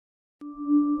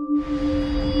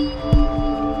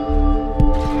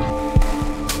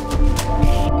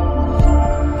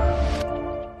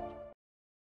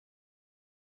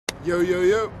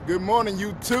Yo, good morning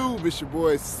YouTube. It's your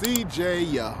boy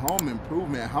CJ, your home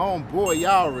improvement homeboy.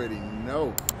 Y'all already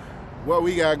know what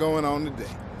we got going on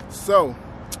today. So,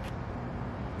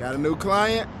 got a new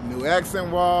client, new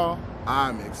accent wall.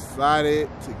 I'm excited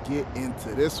to get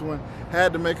into this one.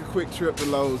 Had to make a quick trip to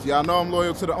Lowe's. Y'all know I'm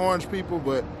loyal to the orange people,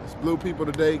 but it's blue people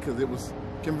today because it was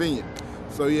convenient.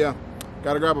 So yeah,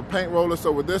 gotta grab a paint roller.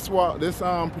 So with this wall, this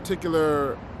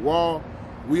particular wall,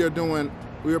 we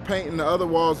are painting the other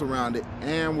walls around it,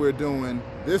 and we're doing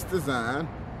this design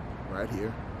right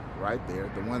here, right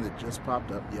there, the one that just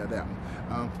popped up. Yeah, that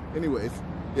one. Anyways,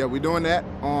 yeah, we're doing that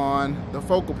on the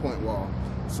focal point wall.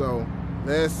 So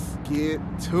let's get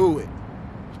to it.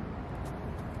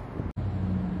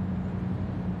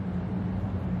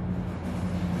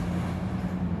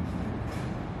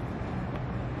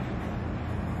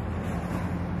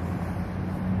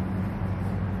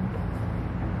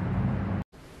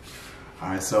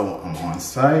 Alright, so I'm on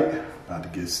site, about to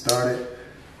get started.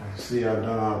 You see, I've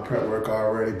done all the prep work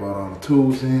already, brought all the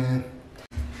tools in.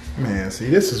 Man, see,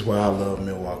 this is why I love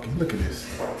Milwaukee. Look at this.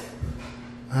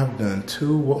 I've done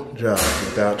 2 jobs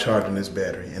without charging this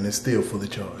battery, and it's still fully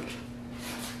charged.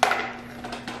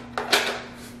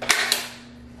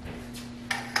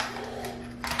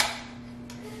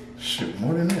 Shoot,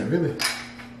 more than that, really.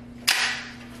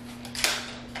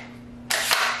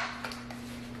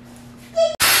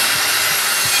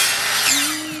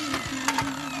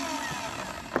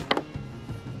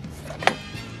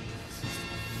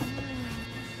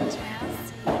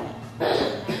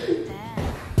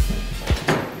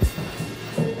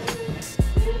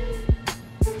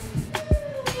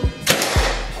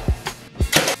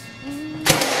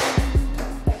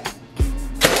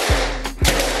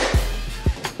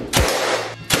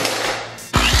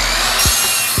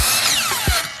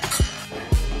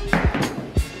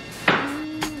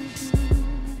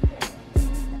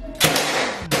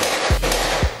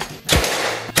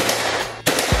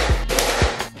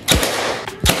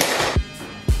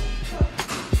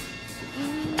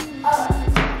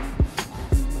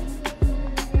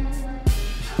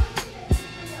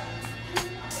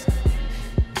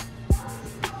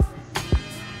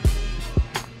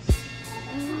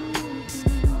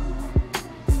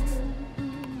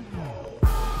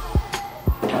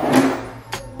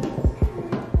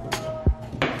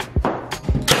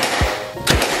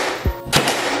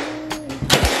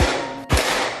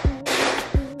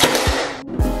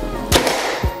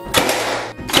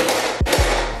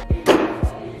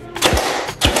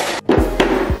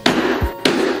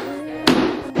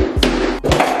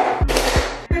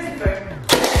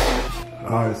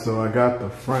 Alright, so I got the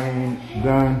frame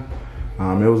done.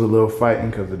 It was a little fighting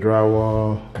because the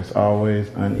drywall is always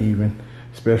uneven,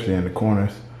 especially in the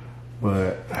corners.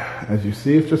 But as you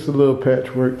see, it's just a little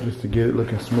patchwork just to get it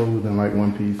looking smooth and like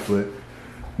one piece, but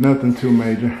nothing too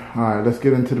major. Alright, let's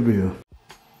get into the build.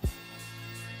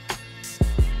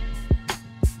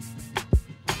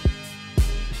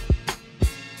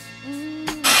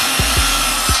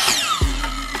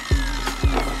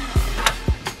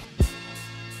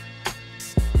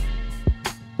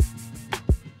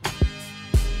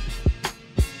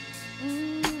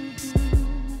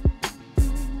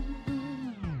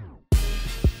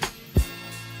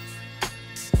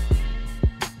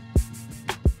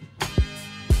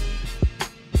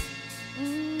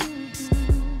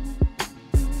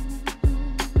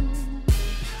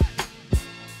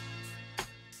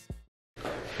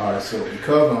 Alright, so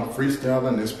because I'm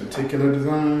freestyling this particular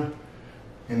design,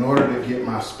 in order to get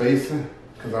my spacing,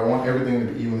 because I want everything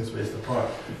to be evenly spaced apart.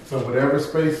 So whatever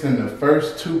spacing the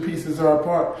first 2 pieces are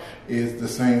apart is the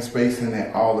same spacing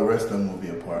that all the rest of them will be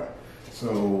apart.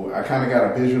 So I kind of got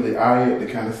to visually eye it to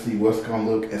kind of see what's going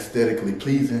to look aesthetically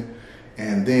pleasing,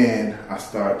 and then I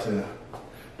start to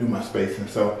do my spacing.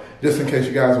 So just in case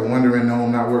you guys are wondering, no,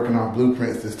 I'm not working off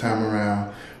blueprints this time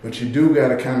around, but you do got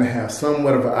to kind of have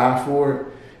somewhat of an eye for it.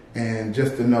 And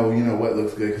just to know, you know, what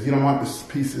looks good, because you don't want the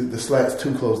slats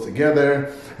too close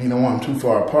together. You don't want them too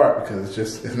far apart because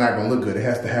it's not going to look good. It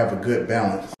has to have a good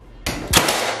balance.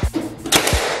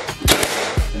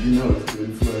 You know it's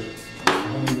good flush.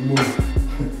 Don't even move.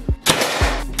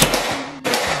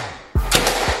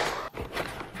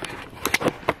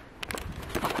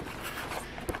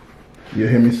 You'll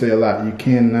hear me say a lot, you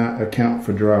cannot account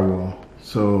for drywall.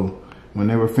 So when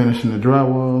they were finishing the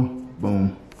drywall,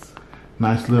 boom.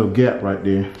 Nice little gap right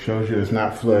there. Shows you it's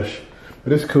not flush.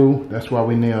 But it's cool. That's why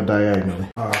we nail diagonally.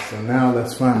 Alright, so now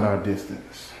let's find our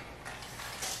distance.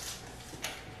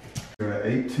 We're at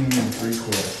 18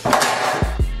 3/4.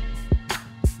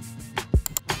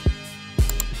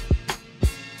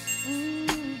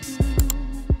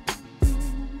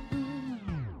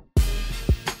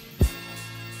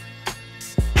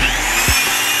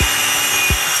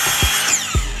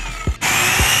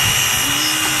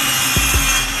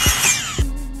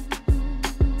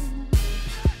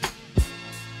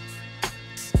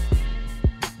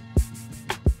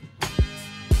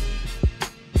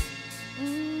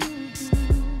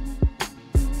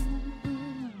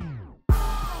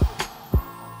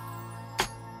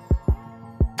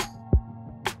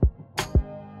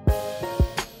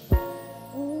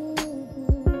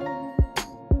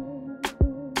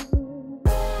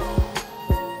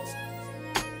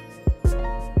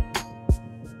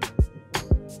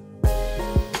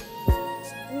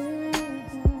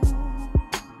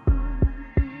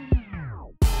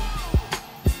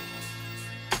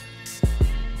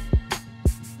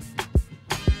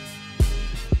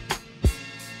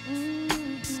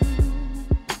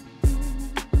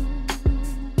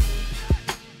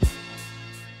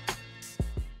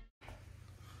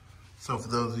 for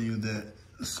those of you that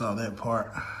saw that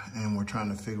part and were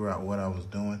trying to figure out what I was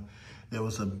doing, there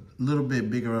was a little bit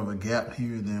bigger of a gap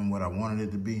here than what I wanted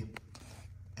it to be.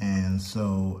 And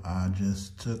so I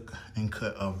just took and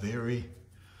cut a very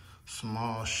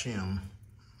small shim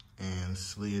and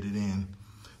slid it in.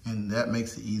 And that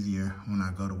makes it easier when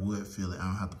I go to wood fill it. I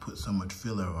don't have to put so much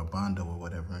filler or Bondo or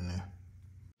whatever in there.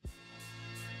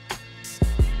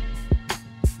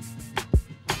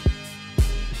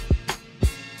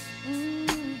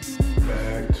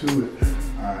 Back to it.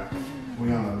 All right,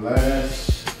 we're on the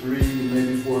last 3,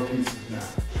 maybe 4 pieces now.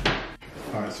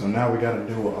 All right, so now we gotta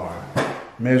do our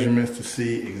measurements to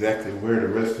see exactly where the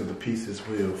rest of the pieces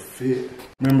will fit.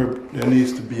 Remember, there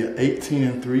needs to be an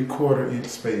 18 3/4 inch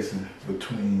spacing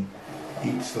between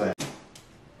each slat.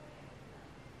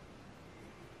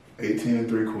 18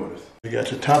 3/4. You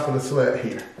got your top of the slat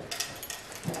here.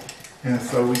 And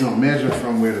so we're gonna measure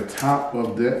from where the top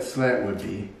of that slat would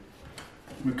be,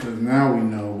 because now we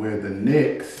know where the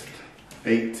next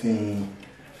 18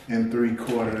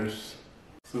 3/4.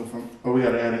 So we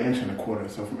gotta add 1 1/4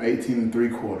 inches. So from 18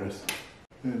 3/4,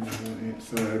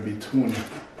 so that'd be 20.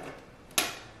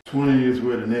 20 is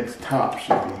where the next top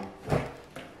should be.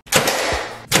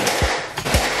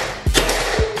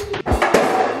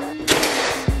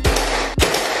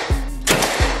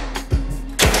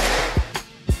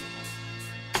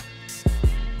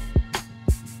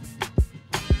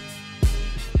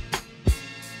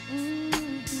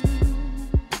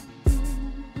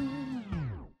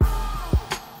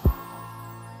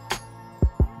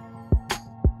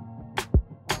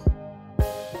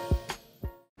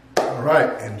 All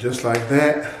right, and just like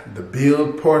that, the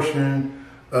build portion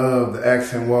of the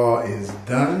accent wall is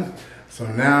done. So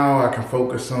now I can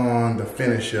focus on the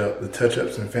finish up, the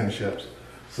touch-ups and finish-ups.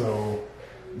 So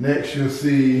next you'll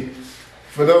see,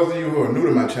 for those of you who are new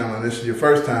to my channel, and this is your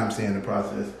first time seeing the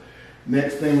process,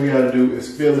 next thing we gotta do is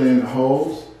fill in the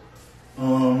holes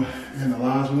and the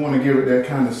lines. We wanna give it that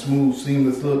kind of smooth,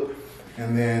 seamless look.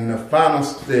 And then the final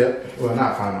step, well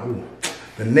not final,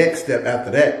 the next step after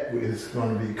that is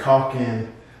going to be caulking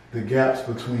the gaps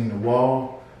between the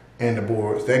wall and the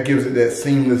boards. That gives it that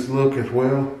seamless look as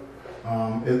well.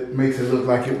 It makes it look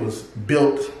like it was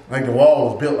built, like the wall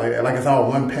was built like that, like it's all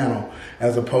one panel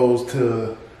as opposed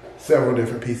to several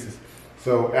different pieces.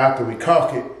 So after we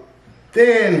caulk it,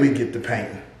 then we get the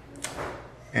painting.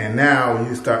 And now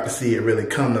you start to see it really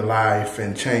come to life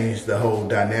and change the whole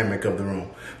dynamic of the room.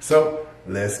 So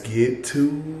let's get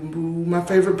to my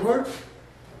favorite part.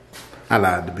 I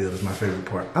lied, the build is my favorite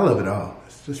part. I love it all.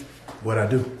 It's just what I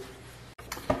do.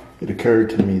 It occurred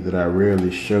to me that I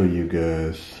rarely show you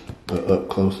guys the up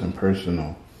close and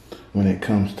personal when it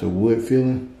comes to wood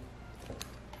filling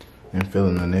and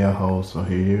filling the nail holes. So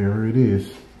here it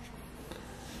is.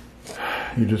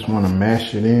 You just want to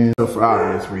mash it in. So for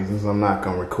obvious reasons, I'm not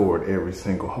going to record every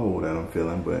single hole that I'm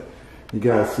filling, but you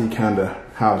guys see kind of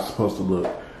how it's supposed to look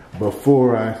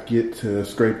before I get to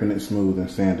scraping it smooth and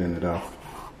sanding it off.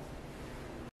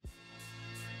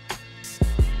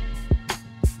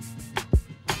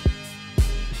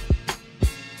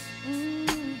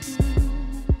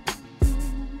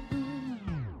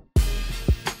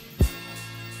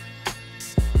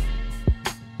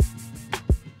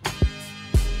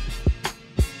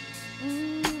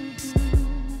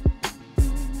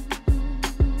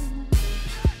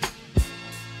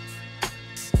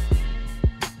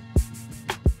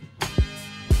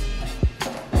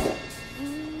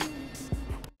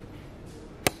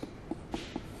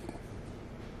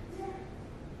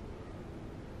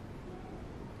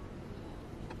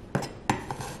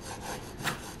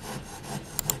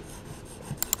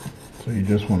 So you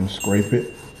just want to scrape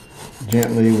it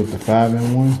gently with the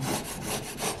 5-in-1.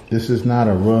 This is not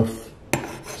a rough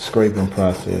scraping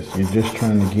process. You're just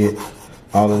trying to get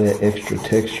all of that extra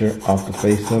texture off the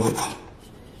face of it,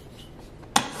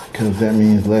 because that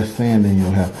means less sanding you'll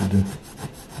have to do.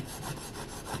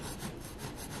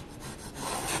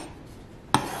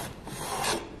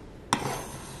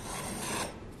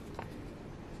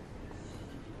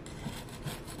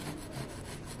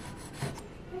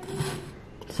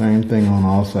 Same thing on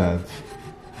all sides.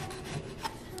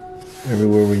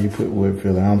 Everywhere where you put wood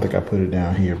filler. I don't think I put it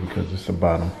down here because it's the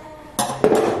bottom.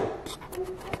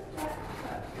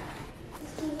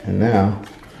 And now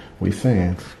we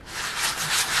sand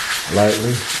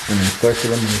lightly and in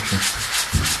circular motion.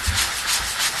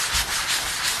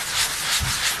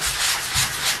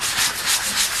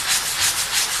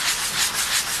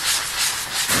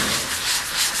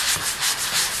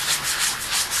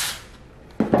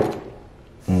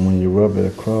 And when you rub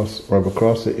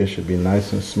across it, it should be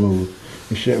nice and smooth.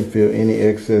 You shouldn't feel any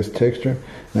excess texture.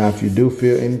 Now, if you do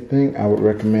feel anything, I would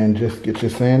recommend just get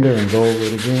your sander and go over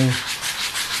it again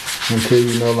until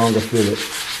you no longer feel it.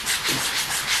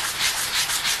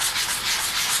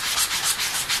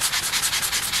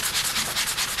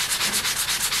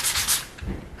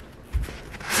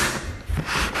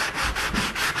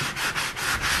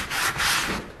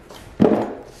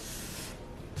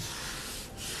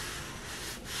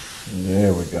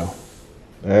 There we go.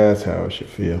 That's how it should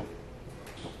feel.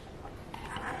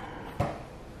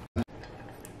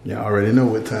 Y'all already know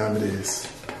what time it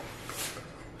is.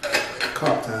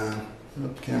 Clock time. Oh,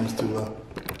 the camera's too low.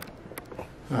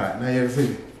 Alright, now you have to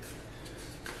see it.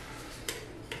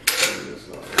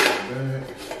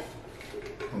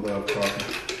 I love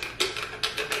talking.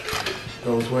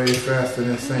 Goes way faster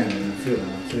than sanding and feeling,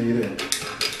 I'll tell you that.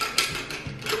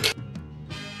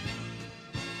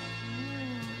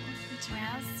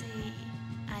 Drowsy,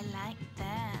 I like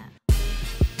that.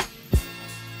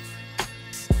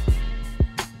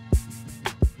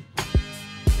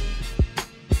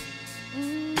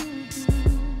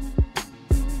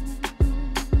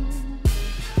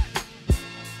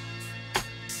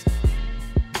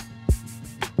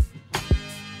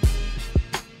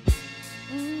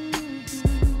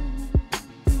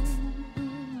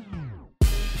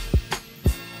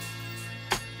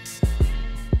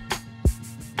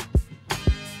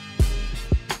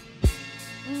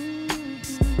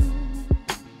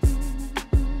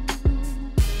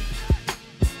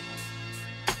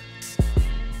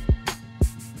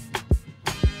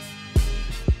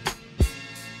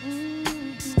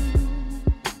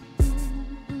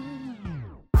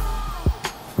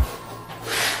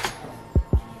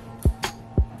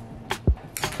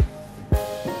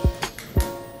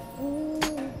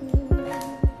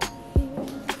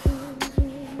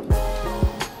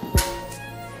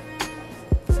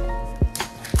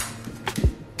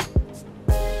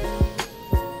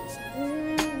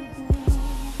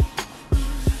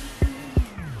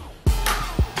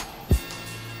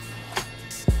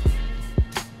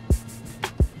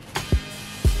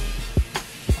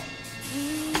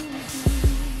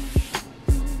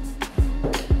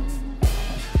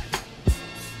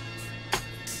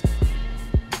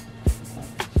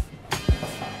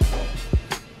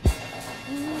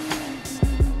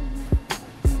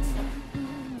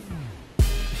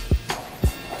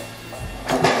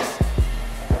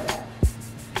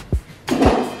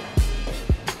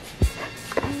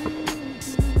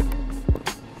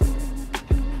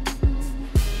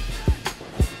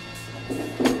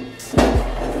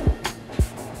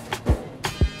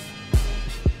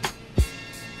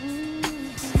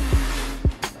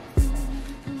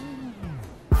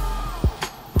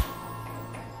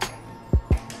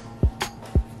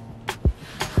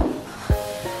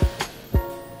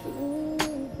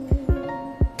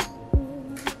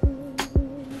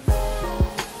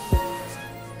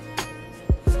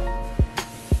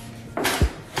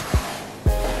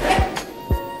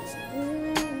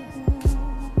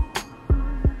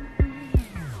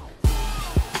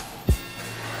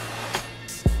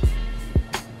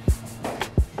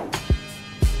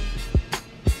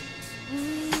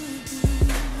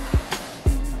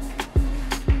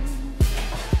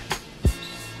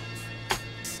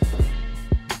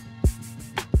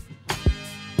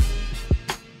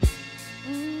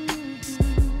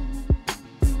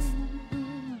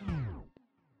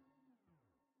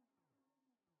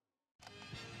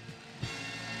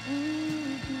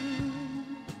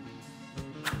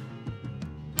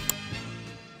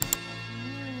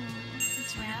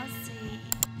 Drowsy,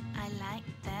 I like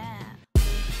that.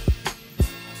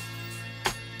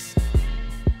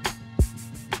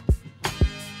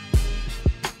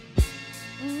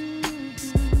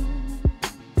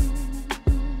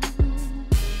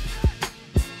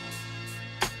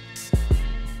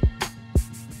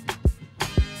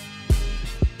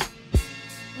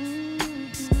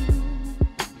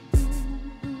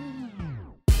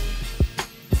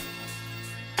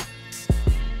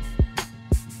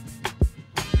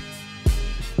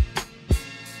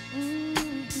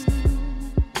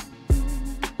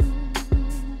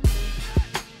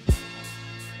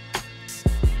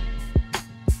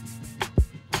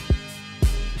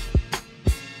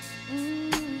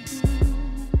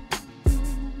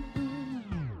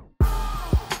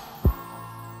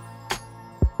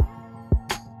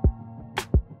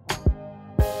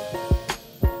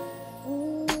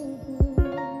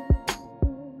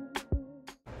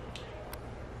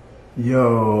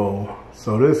 Yo,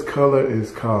 so this color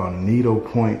is called Needle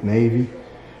Point Navy.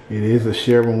 It is a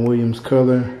Sherwin-Williams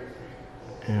color.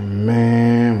 And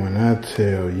man, when I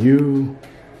tell you,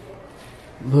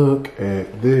 look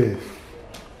at this.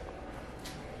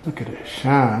 Look at that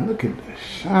shine. Look at the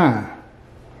shine.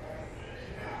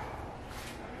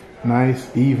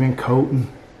 Nice, even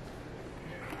coating.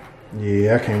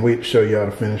 Yeah, I can't wait to show y'all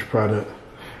the finished product.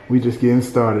 We just getting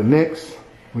started. Next,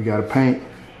 we gotta paint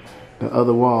the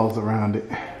other walls around it.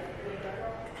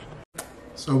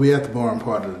 So we at the boring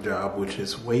part of the job, which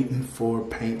is waiting for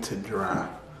paint to dry.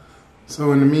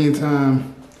 So in the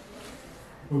meantime,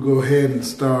 we'll go ahead and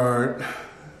start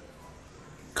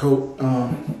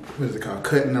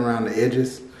cutting around the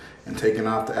edges and taking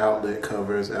off the outlet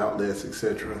covers, outlets,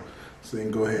 etc. So you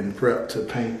can go ahead and prep to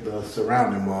paint the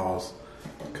surrounding walls,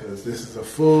 because this is a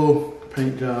full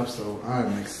paint job, so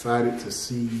I'm excited to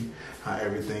see how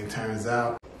everything turns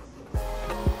out.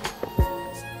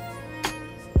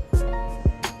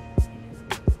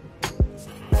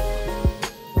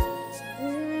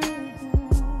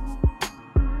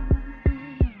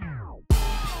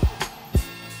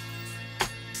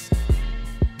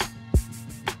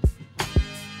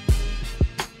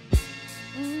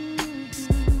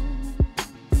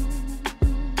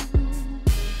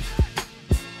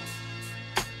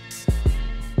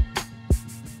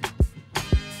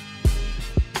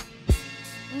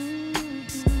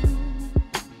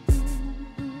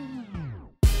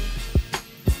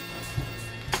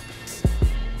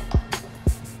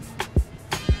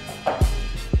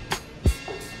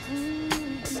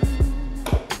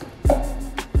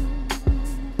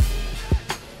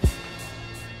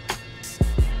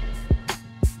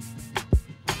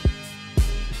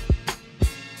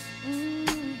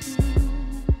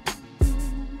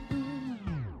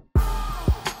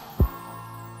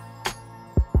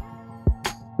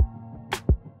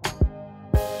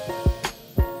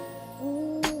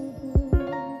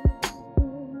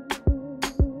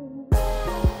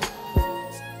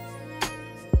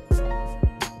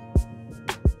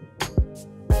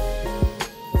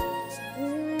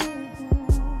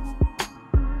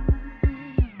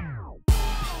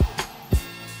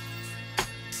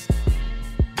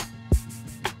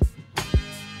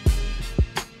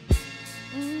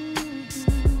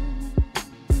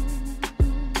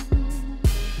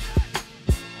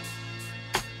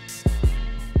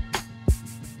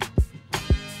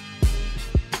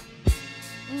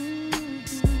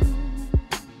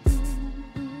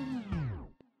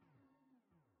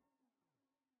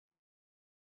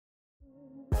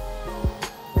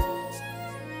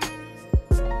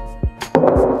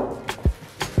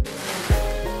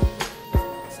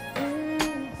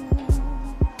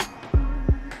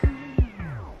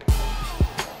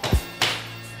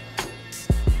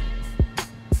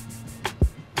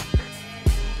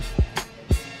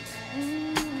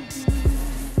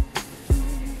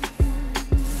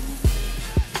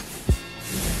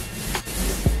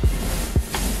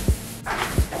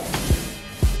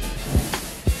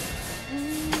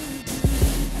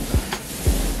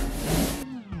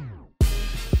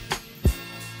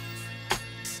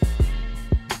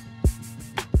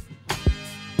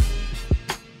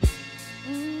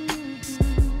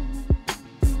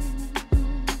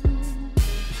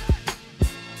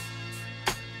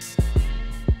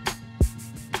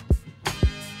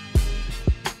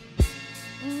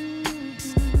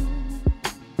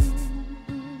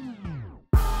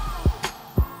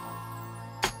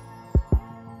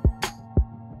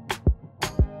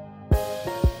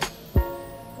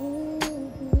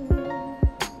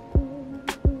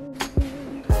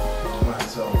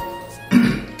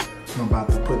 I'm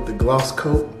about to put the gloss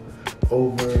coat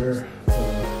over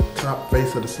the top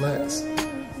face of the slats.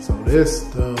 So this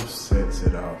stuff sets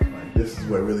it off. Like, this is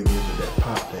what really gives it that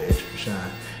pop, that extra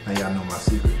shine. Now y'all know my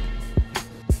secret.